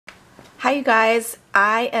Hi you guys,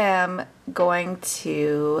 I am going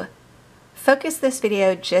to focus this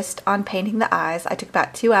video just on painting the eyes. I took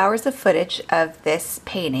about 2 hours of footage of this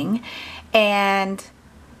painting, and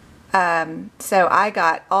so I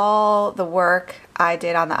got all the work I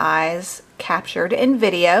did on the eyes captured in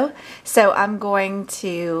video. So I'm going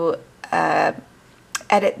to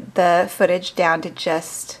edit the footage down to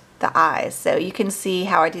just the eyes, so you can see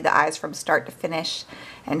how I do the eyes from start to finish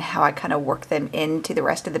and how I kind of work them into the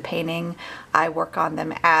rest of the painting. I work on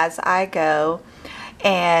them as I go,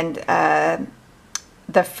 and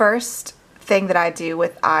the first thing that I do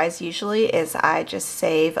with eyes usually is I just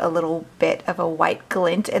save a little bit of a white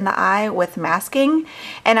glint in the eye with masking,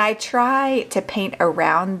 and I try to paint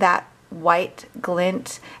around that white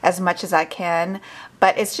glint as much as I can,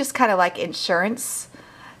 but it's just kind of like insurance,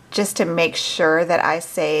 just to make sure that I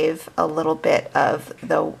save a little bit of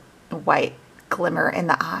the white glimmer in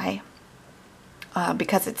the eye,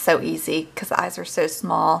 because it's so easy, because the eyes are so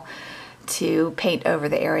small, to paint over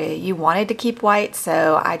the area you wanted to keep white.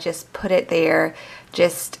 So I just put it there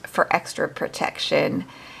just for extra protection,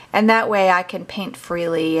 and that way I can paint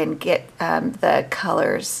freely and get the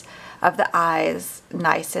colors of the eyes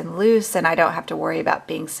nice and loose, and I don't have to worry about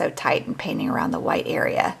being so tight and painting around the white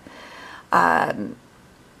area.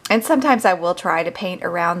 And sometimes I will try to paint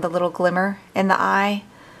around the little glimmer in the eye,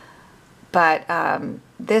 but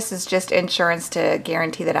this is just insurance to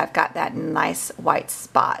guarantee that I've got that nice white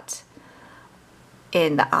spot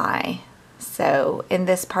in the eye. So in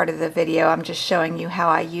this part of the video, I'm just showing you how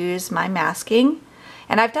I use my masking.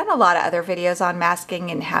 And I've done a lot of other videos on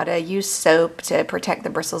masking and how to use soap to protect the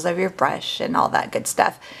bristles of your brush and all that good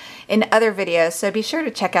stuff in other videos. So be sure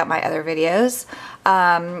to check out my other videos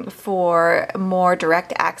for more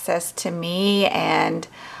direct access to me, and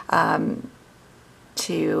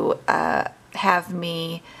to have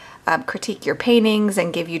me critique your paintings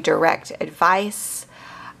and give you direct advice.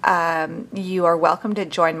 You are welcome to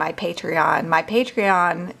join my Patreon. My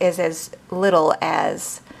Patreon is as little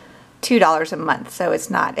as $2 a month, so it's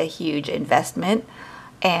not a huge investment,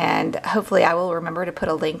 and hopefully I will remember to put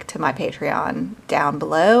a link to my Patreon down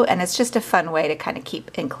below, and it's just a fun way to kind of keep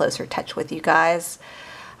in closer touch with you guys.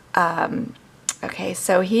 Okay,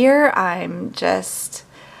 so here I'm just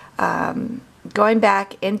going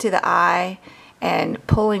back into the eye and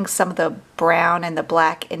pulling some of the brown and the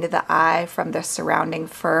black into the eye from the surrounding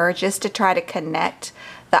fur, just to try to connect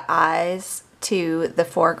the eyes to the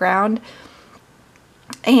foreground.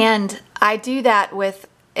 And I do that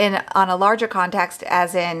on a larger context,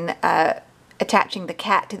 as in attaching the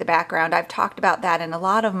cat to the background. I've talked about that in a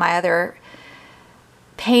lot of my other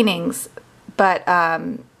paintings, but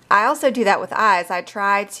I also do that with eyes. I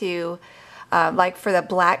try to, like for the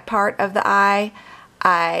black part of the eye,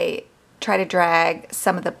 I try to drag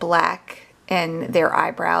some of the black in their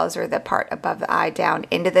eyebrows, or the part above the eye, down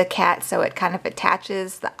into the cat, so it kind of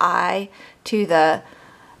attaches the eye to the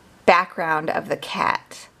background of the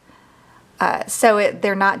cat. So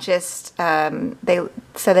they're not just, so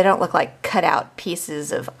they don't look like cut out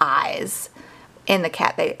pieces of eyes in the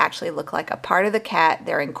cat. They actually look like a part of the cat.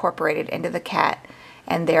 They're incorporated into the cat,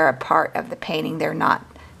 and they're a part of the painting. They're not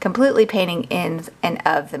completely painting in and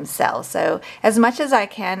of themselves. So as much as I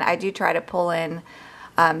can, I do try to pull in,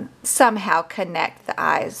 somehow connect the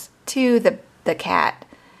eyes to the cat.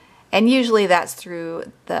 And usually that's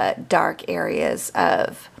through the dark areas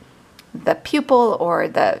of the pupil or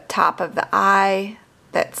the top of the eye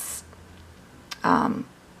that's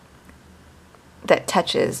that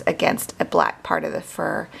touches against a black part of the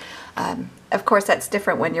fur. Of course, that's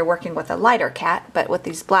different when you're working with a lighter cat, but with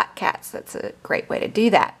these black cats, that's a great way to do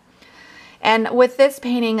that. And with this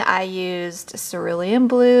painting, I used cerulean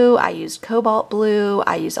blue, I used cobalt blue,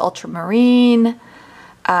 I used ultramarine.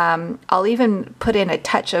 I'll even put in a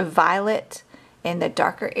touch of violet in the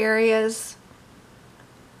darker areas.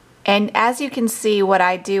 And as you can see, what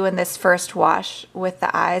I do in this first wash with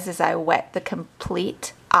the eyes is I wet the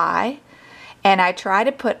complete eye, and I try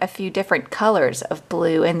to put a few different colors of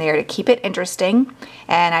blue in there to keep it interesting.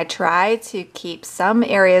 And I try to keep some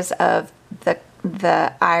areas of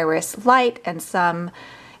the iris light and some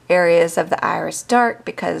areas of the iris dark,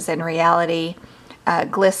 because in reality,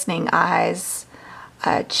 glistening eyes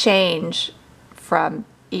change from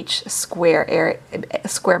each square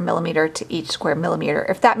millimeter to each square millimeter,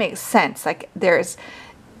 if that makes sense. Like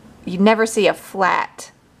you never see a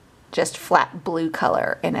just flat blue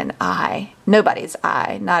color in an eye. Nobody's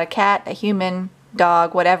eye, not a cat, a human,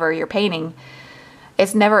 dog, whatever you're painting.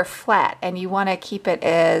 It's never flat, and you want to keep it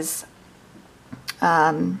as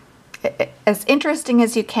interesting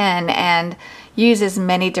as you can, and use as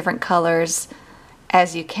many different colors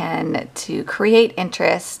as you can to create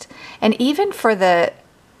interest. And even for the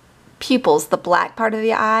pupils, the black part of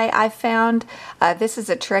the eye, I found this is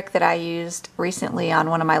a trick that I used recently on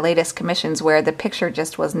one of my latest commissions where the picture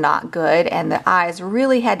just was not good and the eyes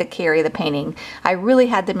really had to carry the painting. I really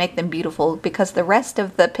had to make them beautiful because the rest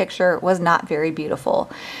of the picture was not very beautiful.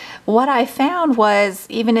 What I found was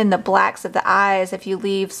even in the blacks of the eyes, if you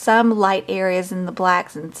leave some light areas in the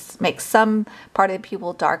blacks and make some part of the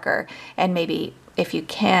pupil darker, and maybe if you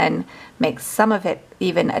can make some of it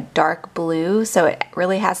even a dark blue so it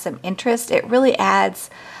really has some interest, it really adds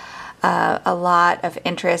a lot of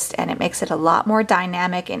interest and it makes it a lot more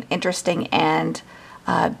dynamic and interesting and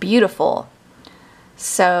beautiful.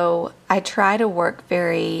 So I try to work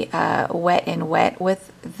very wet and wet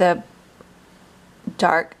with the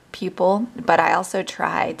dark pupil, but I also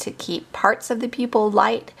try to keep parts of the pupil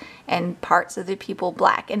light and parts of the pupil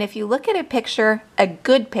black. And if you look at a picture, a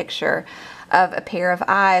good picture of a pair of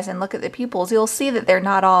eyes, and look at the pupils, you'll see that they're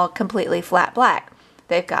not all completely flat black.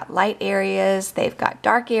 They've got light areas, they've got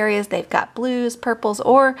dark areas, they've got blues, purples,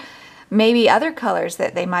 or maybe other colors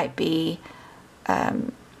that they might be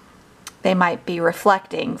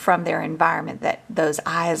reflecting from their environment that those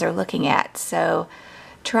eyes are looking at. So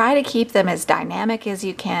try to keep them as dynamic as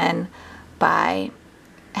you can by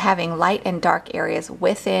having light and dark areas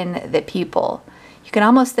within the pupil. You can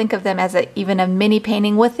almost think of them as even a mini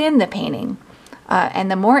painting within the painting.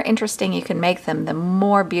 And the more interesting you can make them, the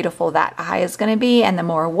more beautiful that eye is going to be, and the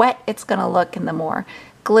more wet it's going to look, and the more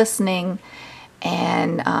glistening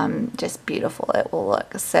and just beautiful it will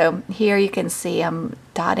look. So here you can see I'm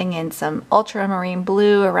dotting in some ultramarine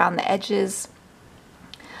blue around the edges.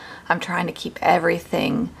 I'm trying to keep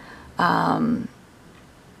everything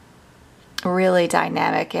really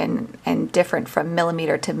dynamic and different from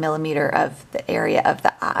millimeter to millimeter of the area of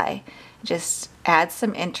the eye. Just add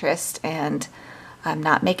some interest and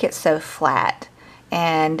not make it so flat.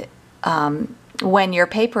 And when your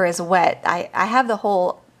paper is wet, I have the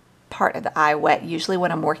whole part of the eye wet usually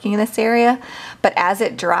when I'm working in this area, but as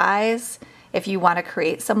it dries, if you want to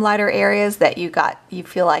create some lighter areas that you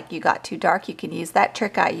feel like you got too dark, you can use that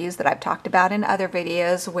trick I use that I've talked about in other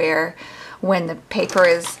videos, where when the paper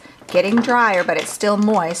is getting drier but it's still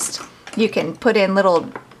moist, you can put in little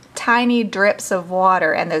tiny drips of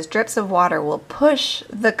water, and those drips of water will push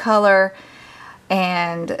the color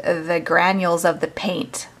and the granules of the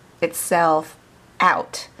paint itself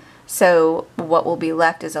out. So what will be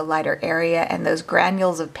left is a lighter area, and those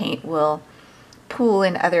granules of paint will pool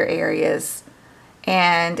in other areas,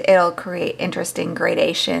 and it'll create interesting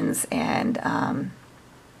gradations and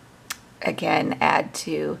again add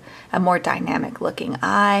to a more dynamic looking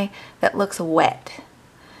eye that looks wet.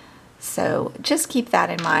 So just keep that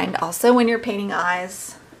in mind also when you're painting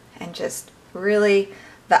eyes, and just really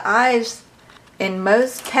the eyes in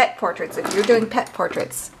most pet portraits, if you're doing pet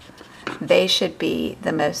portraits, they should be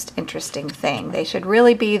the most interesting thing. They should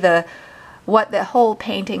really be what the whole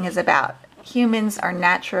painting is about. Humans are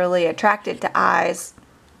naturally attracted to eyes,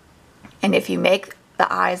 and if you make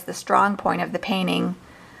the eyes the strong point of the painting,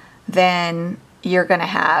 then you're going to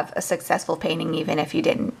have a successful painting even if you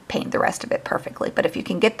didn't paint the rest of it perfectly. But if you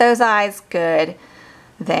can get those eyes good,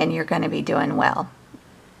 then you're going to be doing well.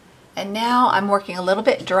 And now I'm working a little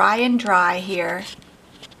bit dry and dry here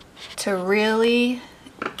to really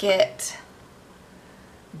get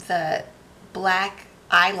the black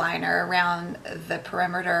eyeliner around the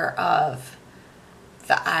perimeter of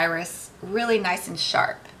the iris really nice and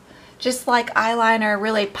sharp. Just like eyeliner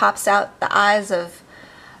really pops out the eyes of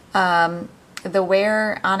the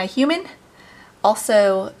wearer on a human,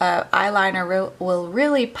 also eyeliner will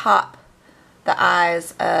really pop the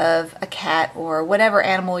eyes of a cat or whatever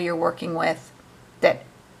animal you're working with that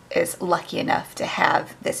is lucky enough to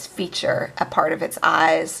have this feature a part of its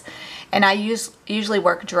eyes. And I usually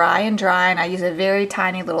work dry and I use a very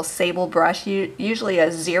tiny little sable brush, usually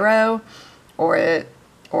a 0 or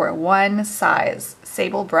a 1 size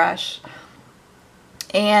sable brush.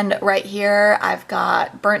 And right here I've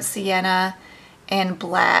got burnt sienna and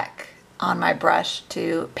black on my brush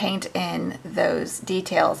to paint in those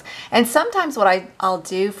details. And sometimes what I'll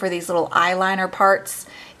do for these little eyeliner parts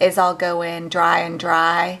is I'll go in dry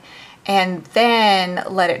and then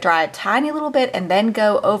let it dry a tiny little bit and then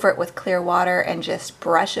go over it with clear water and just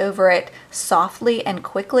brush over it softly and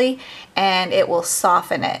quickly, and it will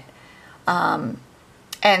soften it.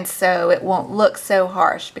 And so it won't look so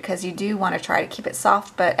harsh, because you do want to try to keep it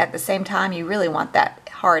soft, but at the same time you really want that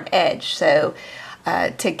hard edge. So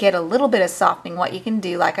to get a little bit of softening, what you can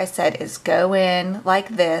do, like I said, is go in like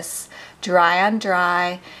this, dry on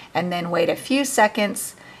dry, and then wait a few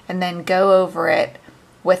seconds and then go over it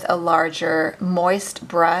with a larger moist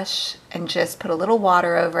brush and just put a little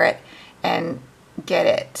water over it and get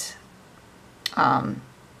it,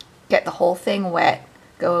 get the whole thing wet,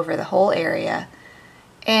 go over the whole area,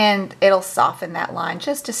 and it'll soften that line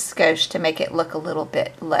just a skosh to make it look a little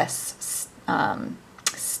bit less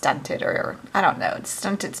stunted, or I don't know,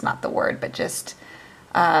 stunted's not the word, but just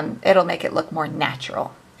it'll make it look more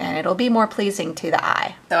natural and it'll be more pleasing to the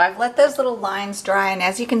eye. So I've let those little lines dry, and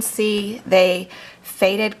as you can see, they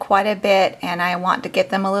faded quite a bit, and I want to get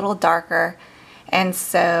them a little darker. And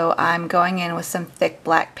so I'm going in with some thick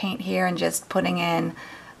black paint here and just putting in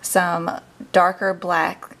some darker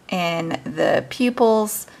black in the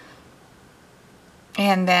pupils.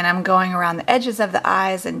 And then I'm going around the edges of the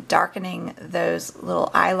eyes and darkening those little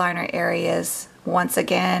eyeliner areas once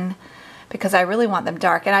again, because I really want them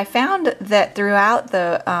dark. And I found that throughout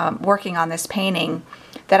the working on this painting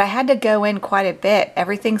that I had to go in quite a bit.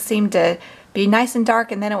 Everything seemed to be nice and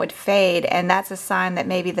dark, and then it would fade, and that's a sign that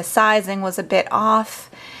maybe the sizing was a bit off.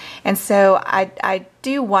 And so I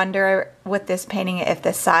do wonder with this painting if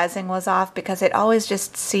the sizing was off, because it always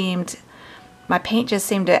just seemed, my paint just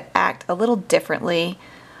seemed to act a little differently.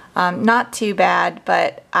 Not too bad,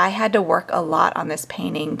 but I had to work a lot on this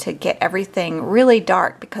painting to get everything really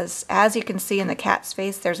dark, because as you can see in the cat's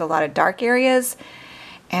face, there's a lot of dark areas,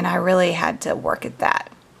 and I really had to work at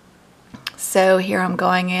that. So here I'm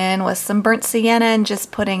going in with some burnt sienna and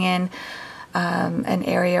just putting in an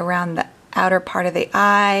area around the outer part of the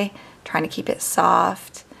eye, trying to keep it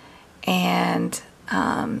soft, and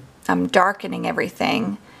I'm darkening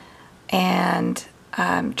everything, and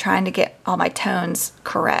I'm trying to get all my tones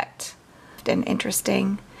correct and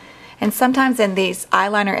interesting. And sometimes in these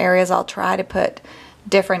eyeliner areas, I'll try to put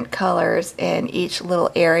different colors in each little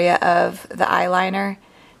area of the eyeliner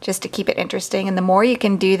just to keep it interesting. And the more you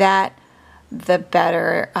can do that, the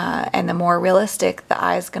better and the more realistic the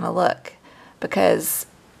eye is going to look. Because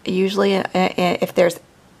usually if there's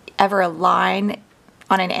ever a line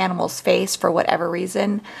on an animal's face for whatever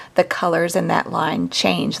reason, the colors in that line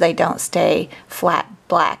change. They don't stay flat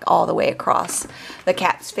black all the way across the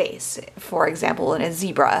cat's face, for example, in a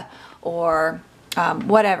zebra or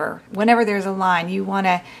whatever. Whenever there's a line, you want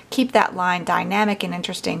to keep that line dynamic and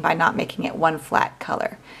interesting by not making it one flat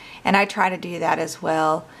color. And I try to do that as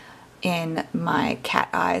well in my cat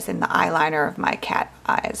eyes, in the eyeliner of my cat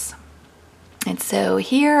eyes. And so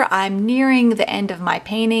here I'm nearing the end of my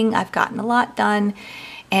painting. I've gotten a lot done,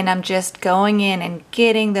 and I'm just going in and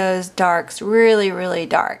getting those darks really, really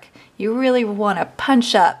dark. You really want to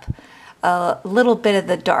punch up a little bit of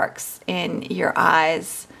the darks in your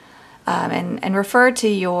eyes, and refer to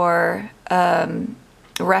your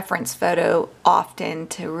reference photo often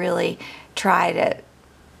to really try to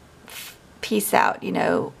piece out, you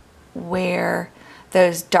know, where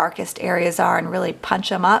those darkest areas are and really punch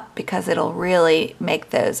them up, because it'll really make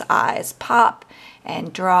those eyes pop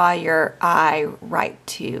and draw your eye right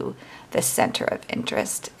to the center of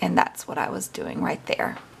interest. And that's what I was doing right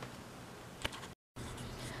there.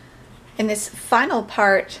 In this final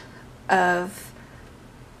part of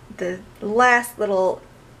the last little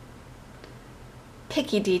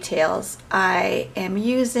picky details, I am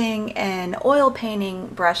using an oil painting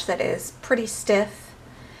brush that is pretty stiff,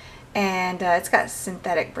 and it's got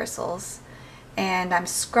synthetic bristles, and I'm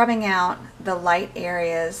scrubbing out the light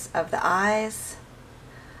areas of the eyes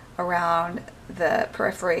around the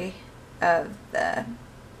periphery of the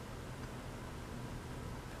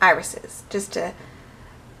irises, just to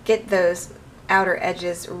get those outer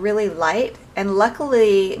edges really light. And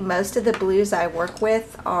luckily most of the blues I work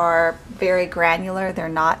with are very granular, they're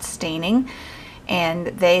not staining, and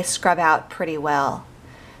they scrub out pretty well.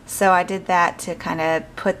 So I did that to kind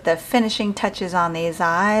of put the finishing touches on these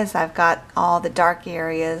eyes. I've got all the dark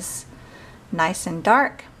areas nice and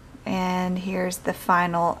dark, and here's the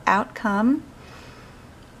final outcome.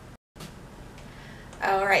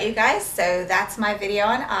 Alright you guys, so that's my video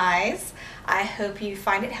on eyes. I hope you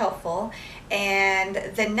find it helpful, and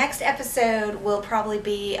the next episode will probably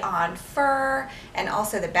be on fur and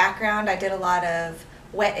also the background. I did a lot of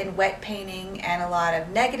wet and wet painting and a lot of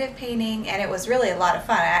negative painting, and it was really a lot of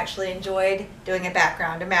fun. I actually enjoyed doing a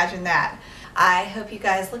background. Imagine that. I hope you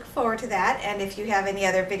guys look forward to that, and if you have any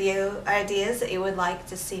other video ideas that you would like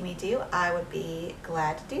to see me do, I would be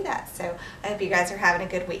glad to do that. So I hope you guys are having a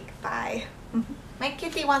good week. Bye. My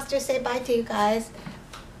kitty wants to say bye to you guys.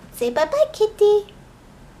 Say bye-bye, kitty.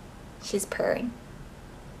 She's purring.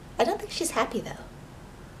 I don't think she's happy though.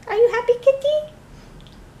 Are you happy, kitty?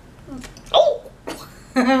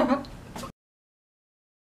 Oh!